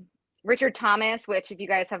Richard Thomas, which if you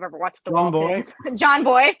guys have ever watched the Waltons, John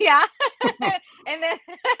Boy, yeah. And then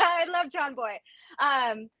I love John Boy.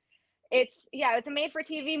 It's a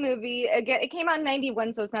made-for-TV movie. Again, it came out in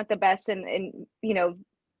 91, so it's not the best and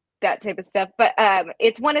that type of stuff. But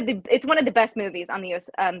it's one of the best movies on the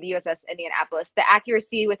USS Indianapolis. The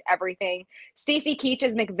accuracy with everything. Stacy Keach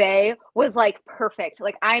as McVeigh was like perfect.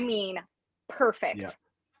 Like, I mean, perfect. Yeah.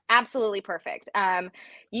 Absolutely perfect.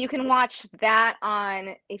 You can watch that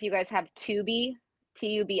on, if you guys have Tubi,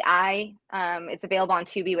 TUBI. It's available on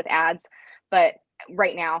Tubi with ads, but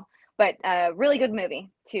right now. But really good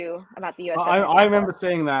movie too about the USS Indianapolis. I remember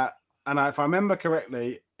seeing that, and if I remember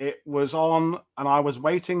correctly, it was on, and I was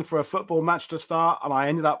waiting for a football match to start, and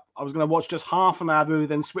I was going to watch just half an hour of the movie,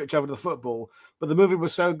 then switch over to the football. But the movie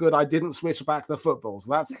was so good, I didn't switch back to the football. So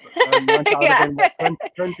that's Yeah.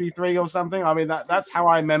 23 or something. I mean, that's how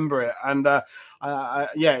I remember it. And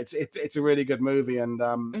yeah, it's a really good movie, and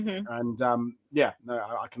yeah,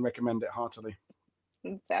 no, I can recommend it heartily.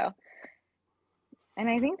 So, and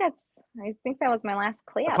I think that was my last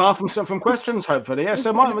clip. Apart from questions, hopefully. Yeah.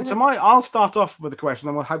 So I'll start off with a question,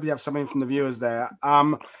 and we'll hope you have something from the viewers there.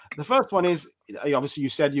 The first one is, obviously you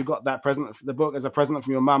said you got that present, the book, as a present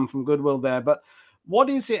from your mum from Goodwill there, but what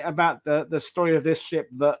is it about the story of this ship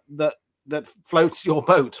that floats your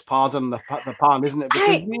boat? Pardon the pun, isn't it?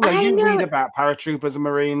 Because you read about paratroopers and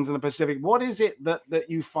Marines in the Pacific. What is it that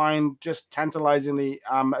you find just tantalizingly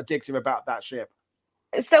addictive about that ship?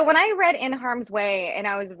 So when I read In Harm's Way, and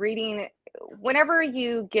I was reading, whenever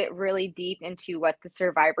you get really deep into what the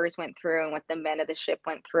survivors went through and what the men of the ship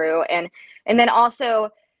went through, and then also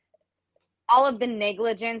all of the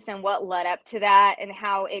negligence and what led up to that and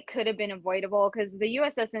how it could have been avoidable, because the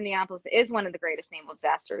USS Indianapolis is one of the greatest naval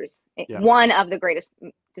disasters, one of the greatest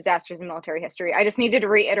disasters in military history. I just needed to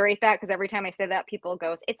reiterate that, because every time I say that, people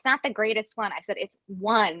goes, it's not the greatest one. I said it's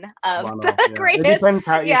one of the greatest. It depends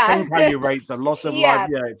how you rate the loss of life.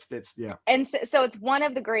 Yeah, it's And so it's one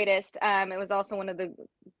of the greatest. It was also one of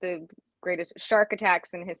the greatest shark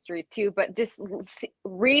attacks in history too, but just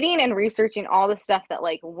reading and researching all the stuff that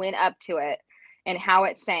like went up to it and how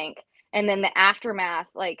it sank, and then the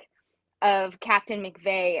aftermath like of Captain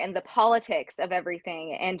McVeigh and the politics of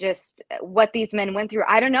everything and just what these men went through.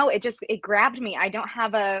 I don't know, it grabbed me. I don't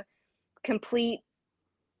have a complete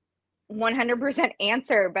 100%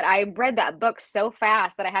 answer, but I read that book so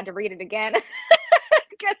fast that I had to read it again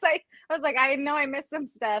because I was like, I know I missed some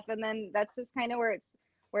stuff, and then that's just kind of where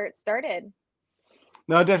it started.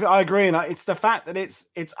 No, definitely, I agree, and it's the fact that it's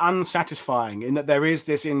unsatisfying in that there is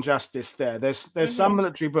this injustice there. There's some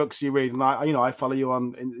military books you read, and I follow you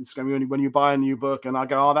on Instagram when you buy a new book, and I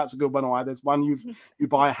go, oh, that's a good one. Or there's one you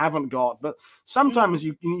buy haven't got, but sometimes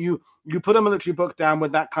you put a military book down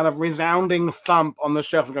with that kind of resounding thump on the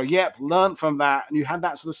shelf and go, yep, learn from that, and you have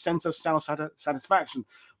that sort of sense of self-satisfaction.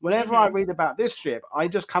 Whenever I read about this ship, I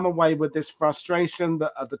just come away with this frustration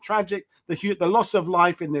of the tragic, the loss of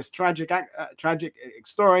life in this tragic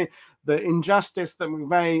story, the injustice that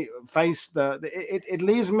McVeigh faced. It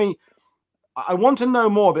leaves me. I want to know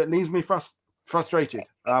more, but it leaves me frustrated.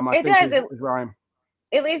 It does.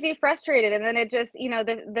 It leaves you frustrated, and then it just,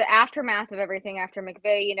 the aftermath of everything after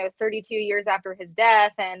McVeigh. 32 years after his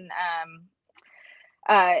death, and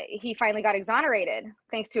he finally got exonerated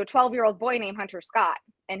thanks to a 12-year-old boy named Hunter Scott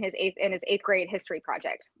and his eighth grade history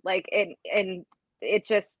project. Like it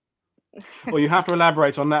just. Well, you have to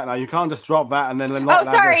elaborate on that now. You can't just drop that and then.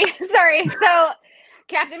 Sorry. So,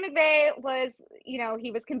 Captain McVeigh was,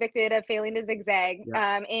 he was convicted of failing to zigzag.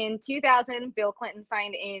 Yeah. In 2000, Bill Clinton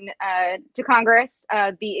signed in to Congress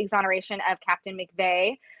the exoneration of Captain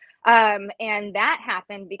McVeigh. And that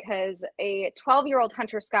happened because a 12-year-old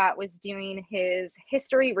Hunter Scott was doing his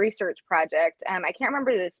history research project. I can't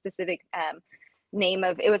remember the specific name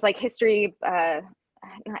of it. Was like history,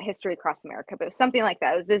 not History Across America, but it was something like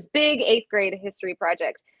that. It was this big 8th grade history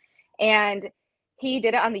project. And he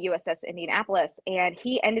did it on the USS Indianapolis, and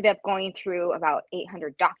he ended up going through about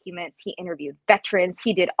 800 documents. He interviewed veterans.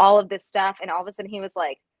 He did all of this stuff. And all of a sudden he was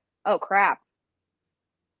like, oh, crap.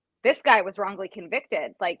 This guy was wrongly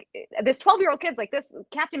convicted. Like, this 12-year-old kid's like, this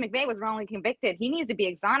Captain McVeigh was wrongly convicted. He needs to be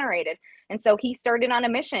exonerated. And so he started on a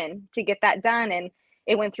mission to get that done. And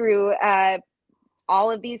it went through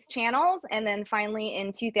all of these channels. And then finally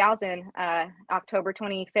in 2000, October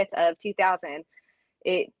 25th of 2000,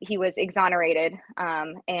 he was exonerated.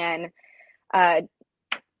 And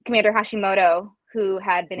Commander Hashimoto, who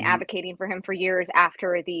had been advocating for him for years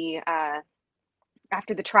after the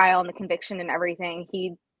trial and the conviction and everything,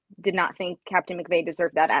 he did not think Captain McVeigh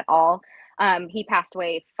deserved that at all. He passed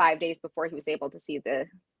away 5 days before he was able to see the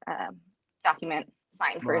document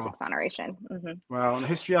signed for his exoneration. Well,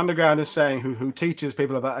 History Underground is saying who teaches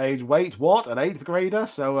people of that age, wait, what, an 8th grader?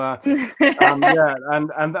 So yeah,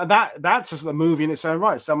 and that's just a movie in its own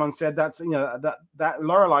right. Someone said that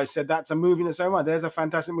Lorelei said that's a movie in its own right. There's a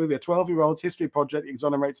fantastic movie, a 12-year-old's history project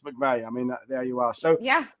exonerates McVeigh. I mean, there you are. So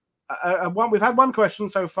yeah. We've had one question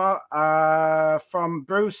so far from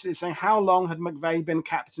Bruce. Is saying, how long had McVeigh been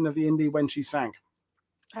captain of the Indy when she sank?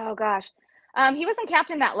 Oh gosh, he wasn't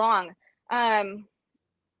captain that long. Of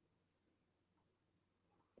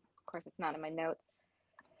course, it's not in my notes.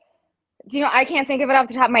 Do you know? I can't think of it off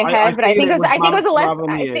the top of my head, but I think it was. I think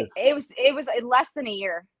it was it was less than a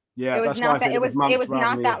year. Yeah, it was not that. It was not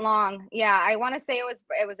that year. long. Yeah, I want to say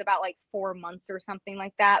it was about like 4 months or something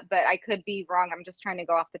like that, but I could be wrong. I'm just trying to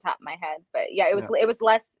go off the top of my head. But yeah, it was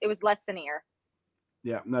less than a year.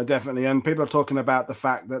 Yeah, no, definitely. And people are talking about the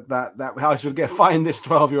fact that I should find this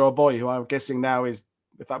 12-year-old boy who I'm guessing now is,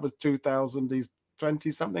 if that was 2000, he's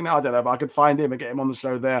 20 something. I don't know, but I could find him and get him on the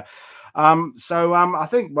show there. I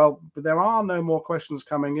think, well, there are no more questions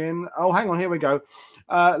coming in. Oh, hang on, here we go.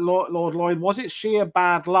 Lord Lloyd, was it sheer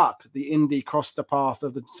bad luck the Indy crossed the path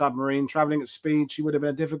of the submarine? Traveling at speed, she would have been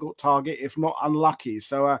a difficult target, if not unlucky.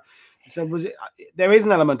 So was it? There is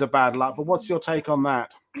an element of bad luck, but what's your take on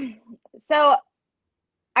that? So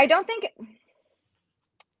I don't think.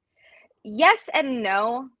 Yes and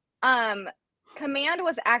no. Command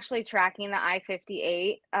was actually tracking the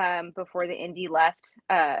I-58 before the Indy left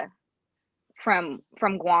from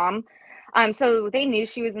Guam. So they knew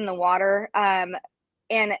she was in the water.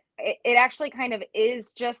 And it actually kind of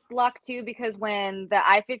is just luck too, because when the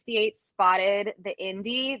I-58 spotted the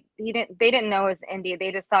Indy, they didn't know it was the Indy.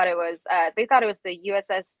 They just thought it was the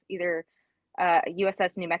USS, either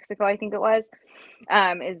USS New Mexico, I think it was,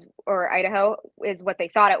 or Idaho is what they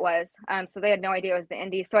thought it was. So they had no idea it was the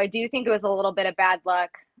Indy. So I do think it was a little bit of bad luck.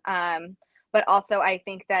 But also I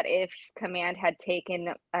think that if Command had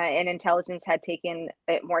taken and intelligence had taken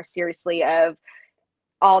it more seriously of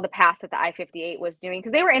all the paths that the I-58 was doing,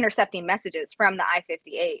 because they were intercepting messages from the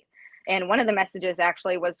I-58. And one of the messages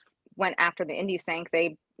actually went after the Indy sank.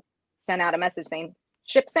 They sent out a message saying,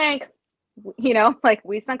 ship sank, like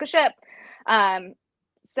we sunk a ship.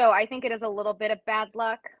 So I think it is a little bit of bad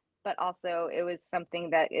luck, but also it was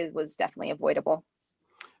something that was definitely avoidable.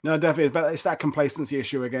 No, definitely. But it's that complacency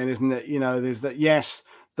issue again, isn't it? There's that, yes,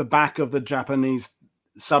 the back of the Japanese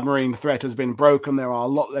submarine threat has been broken. There are a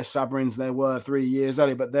lot less submarines than there were 3 years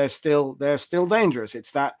earlier, but they're still dangerous.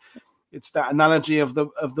 It's that analogy of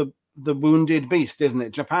the wounded beast, isn't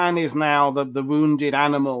it? Japan is now the wounded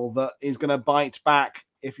animal that is going to bite back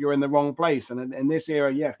if you're in the wrong place. And in this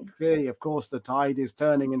era, yeah, clearly, of course, the tide is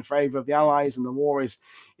turning in favor of the Allies, and the war is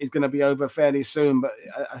going to be over fairly soon. But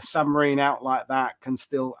a submarine out like that can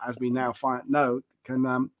still, as we now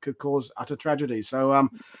could cause utter tragedy. So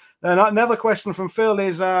another question from Phil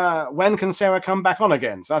is, when can Sarah come back on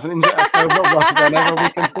again? So that's an interesting whenever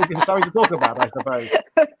we can something to talk about, I suppose.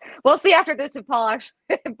 We'll see after this if Paul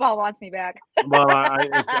wants me back. Well,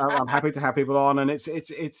 I'm happy to have people on, and it's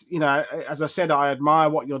as I said, I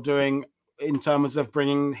admire what you're doing in terms of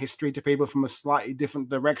bringing history to people from a slightly different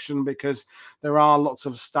direction, because there are lots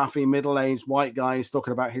of stuffy middle-aged white guys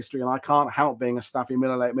talking about history, and I can't help being a stuffy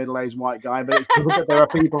middle-aged white guy, but it's good that there are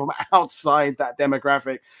people from outside that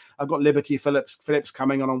demographic. I've got Liberty Phillips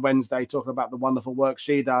coming on Wednesday talking about the wonderful work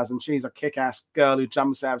she does, and she's a kick-ass girl who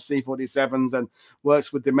jumps out of C-47s and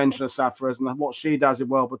works with dementia sufferers, and what she does in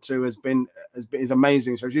World War II is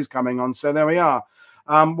amazing. So she's coming on. So there we are.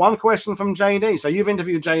 One question from JD. So you've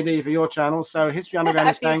interviewed JD for your channel. So History Underground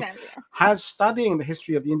is saying, has studying the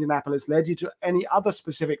history of the Indianapolis led you to any other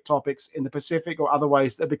specific topics in the Pacific or other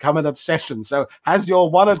ways that become an obsession? So has your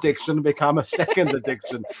one addiction become a second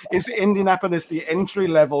addiction? Is Indianapolis the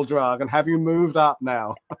entry-level drug, and have you moved up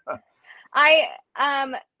now?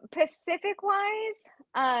 Pacific-wise,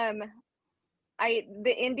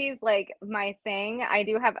 the Indies like my thing. I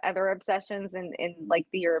do have other obsessions in like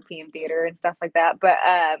the European theater and stuff like that, but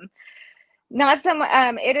not some.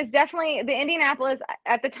 It is definitely the Indianapolis.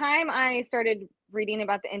 At the time I started reading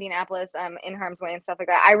about the Indianapolis in harm's way and stuff like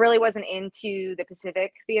that, I really wasn't into the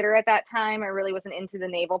Pacific theater at that time. I really wasn't into the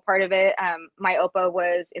naval part of it. My OPA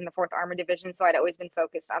was in the 4th Armored Division, so I'd always been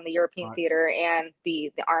focused on the European theater and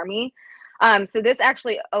the Army. So this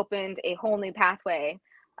actually opened a whole new pathway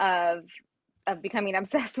of becoming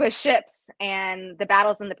obsessed with ships and the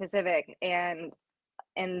battles in the Pacific and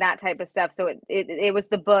that type of stuff. So it was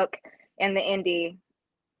the book and the Indy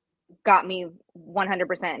got me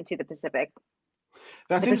 100% into the Pacific.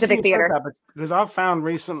 That's the Pacific theater. Because I've found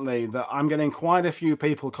recently that I'm getting quite a few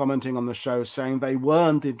people commenting on the show saying they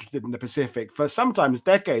weren't interested in the Pacific for sometimes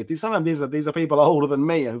decades. Sometimes these are people older than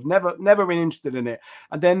me who've never been interested in it.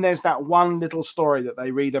 And then there's that one little story that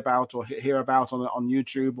they read about or hear about on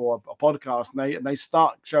YouTube or a podcast, and they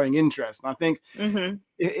start showing interest. And I think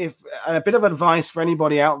if a bit of advice for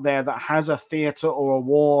anybody out there that has a theater or a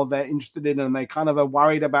war they're interested in and they kind of are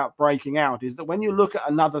worried about breaking out is that when you look at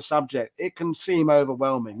another subject, it can seem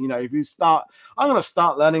overwhelming. If you I'm going to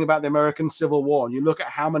start learning about the American Civil War, and you look at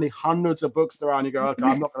how many hundreds of books there are and you go, okay,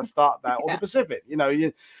 I'm not going to start that. Or the Pacific,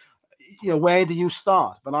 where do you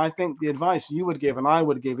start? But I think the advice you would give and I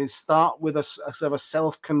would give is start with a sort of a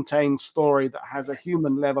self-contained story that has a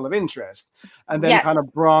human level of interest, and then kind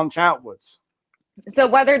of branch outwards. So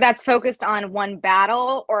whether that's focused on one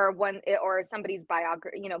battle or somebody's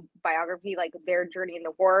biography, like their journey in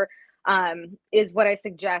the war, is what I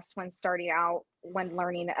suggest when starting out, when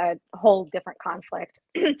learning a whole different conflict.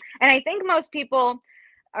 And I think most people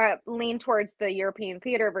lean towards the European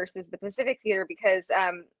theater versus the Pacific theater because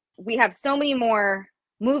we have so many more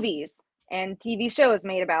movies and TV shows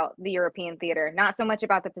made about the European theater, not so much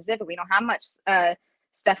about the Pacific. We don't have much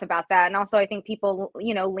stuff about that. And also I think people,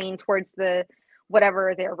 lean towards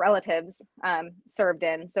whatever their relatives served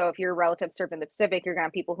in. So if your relatives served in the Pacific, you're going to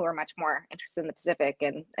have people who are much more interested in the Pacific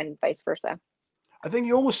and vice versa. I think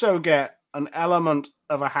you also get an element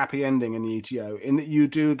of a happy ending in the ETO, in that you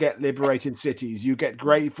do get liberated cities. You get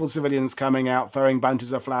grateful civilians coming out, throwing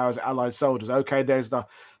bunches of flowers at Allied soldiers. Okay, there's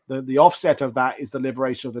the offset of that is the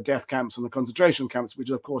liberation of the death camps and the concentration camps, which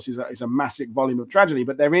of course is a massive volume of tragedy.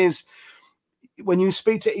 But there is, when you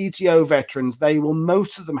speak to ETO veterans,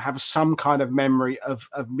 most of them have some kind of memory of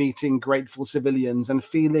meeting grateful civilians and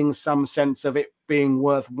feeling some sense of it being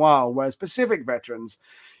worthwhile. Whereas Pacific veterans,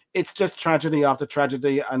 it's just tragedy after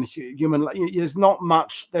tragedy and human. There's not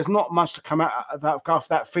much to come out of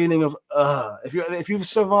that feeling of if you've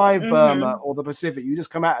survived Burma or the Pacific, you just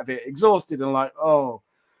come out of it exhausted and like, oh,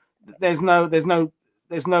 there's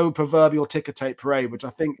no proverbial ticker tape parade, which I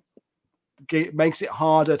think makes it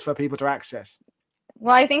harder for people to access.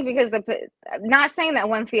 Well, I think because I'm not saying that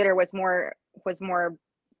one theater was more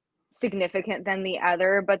significant than the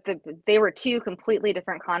other, but they were two completely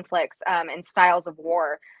different conflicts and styles of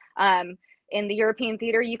war. In the European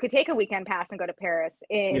theater, you could take a weekend pass and go to Paris.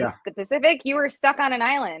 In the Pacific, you were stuck on an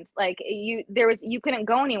island. Like you couldn't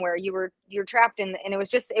go anywhere. You're trapped in, and it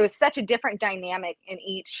was such a different dynamic in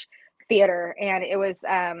each theater. And it was,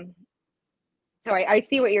 so I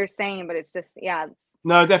see what you're saying, but it's just,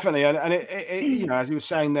 no, definitely. And it as you were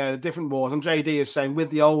saying there, the different wars, and JD is saying with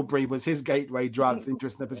the old breed was his gateway drug for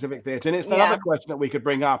interest in the Pacific theater. And it's another question that we could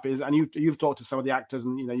bring up is, and you've talked to some of the actors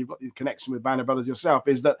and, you've got the connection with Band of Brothers yourself,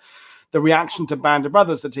 is that the reaction to Band of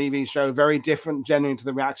Brothers, the TV show, very different generally to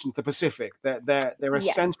the reaction to the Pacific. They're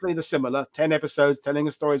essentially the similar 10 episodes telling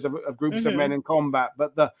the stories of groups of men in combat,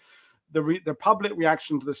 but the public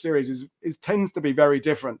reaction to the series tends to be very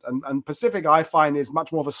different, and Pacific I find is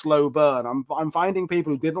much more of a slow burn. I'm finding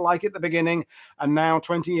people who didn't like it at the beginning, and now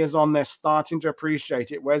 20 years on they're starting to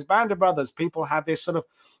appreciate it. Whereas Band of Brothers, people have this sort of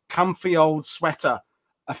comfy old sweater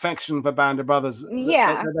affection for Band of Brothers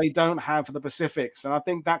that they don't have for the Pacifics, and I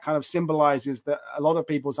think that kind of symbolizes that a lot of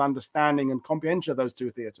people's understanding and comprehension of those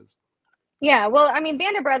two theaters. Yeah, well, I mean,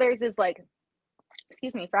 Band of Brothers is like,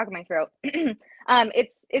 excuse me, frog in my throat.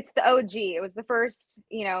 It's the OG. It was the first,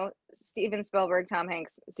 Steven Spielberg, Tom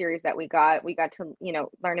Hanks series that we got. We got to,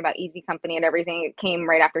 learn about Easy Company and everything. It came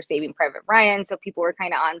right after Saving Private Ryan, so people were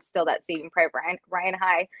kind of on still that Saving Private Ryan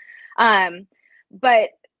high.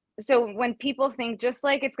 But so when people think, just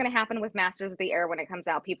like it's going to happen with Masters of the Air when it comes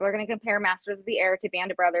out, people are going to compare Masters of the Air to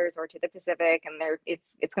Band of Brothers or to the Pacific, and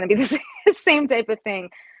it's going to be the same type of thing.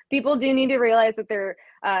 People do need to realize that they're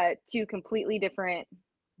two completely different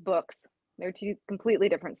books. They're two completely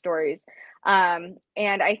different stories. And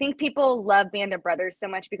I think people love Band of Brothers so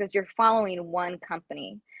much because you're following one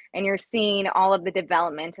company and you're seeing all of the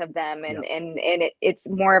development of them. And it's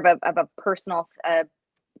more of a personal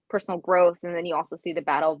growth. And then you also see the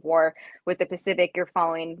Battle of War. With the Pacific, you're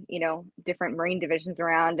following, different Marine divisions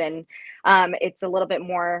around. And it's a little bit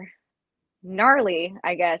more gnarly,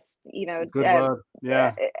 I guess, Good word.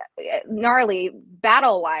 Yeah. Gnarly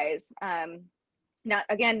battle wise.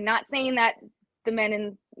 Not saying that the men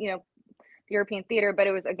in, the European theater, but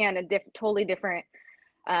it was, again, a totally different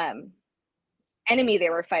enemy they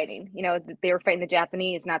were fighting. They were fighting the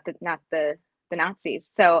Japanese, not the Nazis.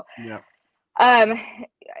 So I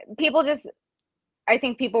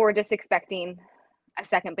think people were just expecting a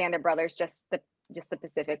second Band of Brothers, just the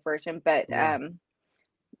Pacific version, but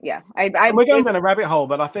we're going down a rabbit hole,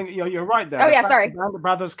 but I think you're right there. Sorry. Band of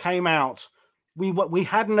Brothers came out. We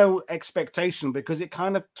had no expectation because it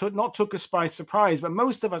kind of took us by surprise. But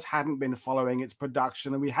most of us hadn't been following its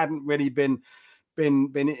production, and we hadn't really been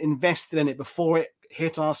invested in it before it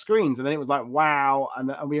hit our screens. And then it was like, wow!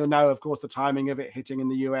 And we all know, of course, the timing of it hitting in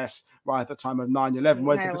the US right at the time of 9/11.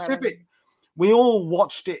 Whereas the Pacific we all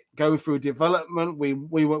watched it go through development. We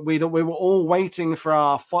were all waiting for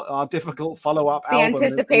our difficult follow-up The album.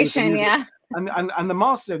 anticipation, yeah. And the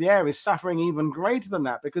Masters of the Air is suffering even greater than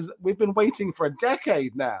that, because we've been waiting for a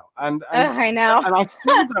decade now, and I know, and I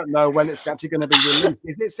still don't know when it's actually going to be released.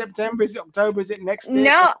 Is it September? Is it October? Is it next year?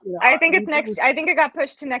 No, I think it's next. I think it got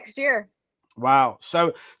pushed to next year. Wow.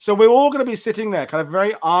 So we're all going to be sitting there, kind of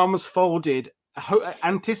very arms folded,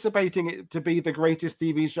 anticipating it to be the greatest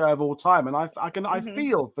TV show of all time. And I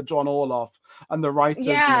feel for John Orloff and the writers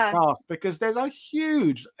and the cast, because there's a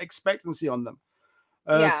huge expectancy on them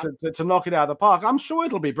to knock it out of the park. I'm sure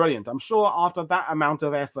it'll be brilliant. I'm sure after that amount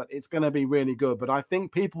of effort, it's going to be really good. But I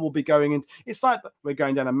think people will be going in. It's like we're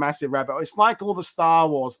going down a massive rabbit hole. It's like all the Star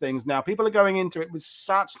Wars things now. People are going into it with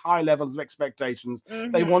such high levels of expectations.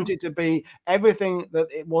 They want it to be everything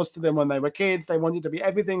that it was to them when they were kids. They want it to be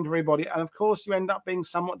everything to everybody. And of course, you end up being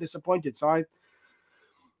somewhat disappointed. So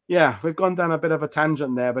yeah, we've gone down a bit of a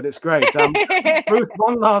tangent there, but it's great. Bruce,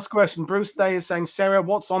 one last question. Bruce Day is saying, Sarah,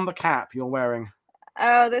 what's on the cap you're wearing?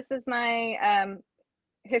 Oh, this is my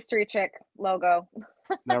History Chick logo.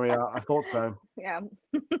 There we are. I thought so. Yeah.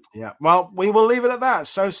 Yeah. Well, we will leave it at that.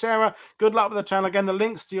 So, Sarah, good luck with the channel. Again, the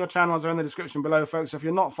links to your channels are in the description below, folks. If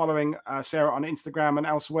you're not following Sarah on Instagram and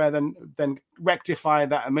elsewhere, then rectify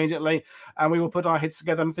that immediately. And we will put our heads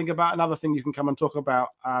together and think about another thing you can come and talk about,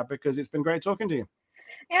 because it's been great talking to you.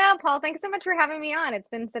 Yeah, Paul, thanks so much for having me on. It's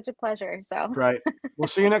been such a pleasure. So great. We'll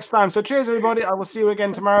see you next time. So cheers, everybody. I will see you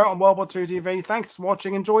again tomorrow on World War II TV. Thanks for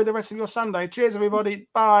watching. Enjoy the rest of your Sunday. Cheers, everybody.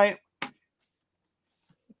 Bye.